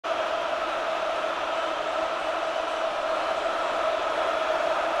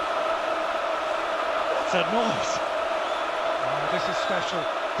It's a noise. Oh, this is special.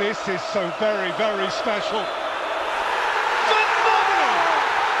 This is so very, very special. Phenomenal!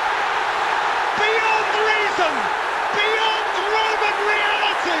 Beyond reason! Beyond Roman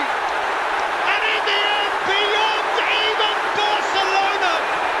reality! And in the end, beyond even Barcelona!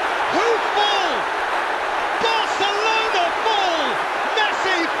 Who fall? Barcelona fall!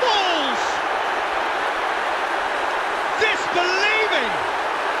 Messi falls! Disbelieving!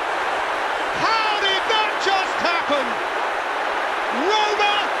 How did that just happen?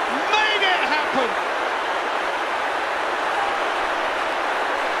 Roma made it happen!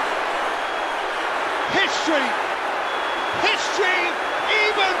 History! History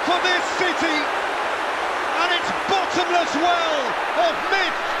even for this city! And its bottomless well of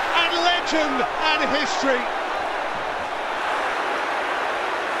myth and legend and history.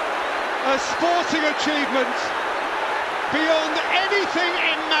 A sporting achievement beyond anything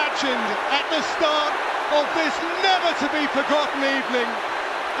imagined at the start of this never-to-be-forgotten evening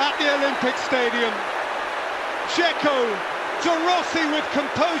at the Olympic Stadium. Dzeko, De Rossi with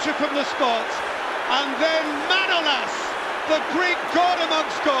composure from the spot, and then Manolas, the Greek god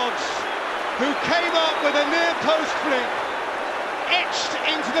amongst gods, who came up with a near-post flick, etched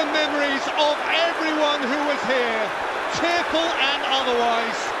into the memories of everyone who was here, tearful and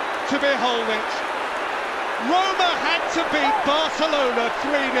otherwise, to behold it. Roma had to beat Barcelona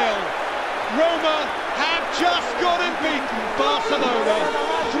 3-0. Roma have just got and beaten Barcelona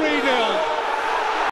 3-0.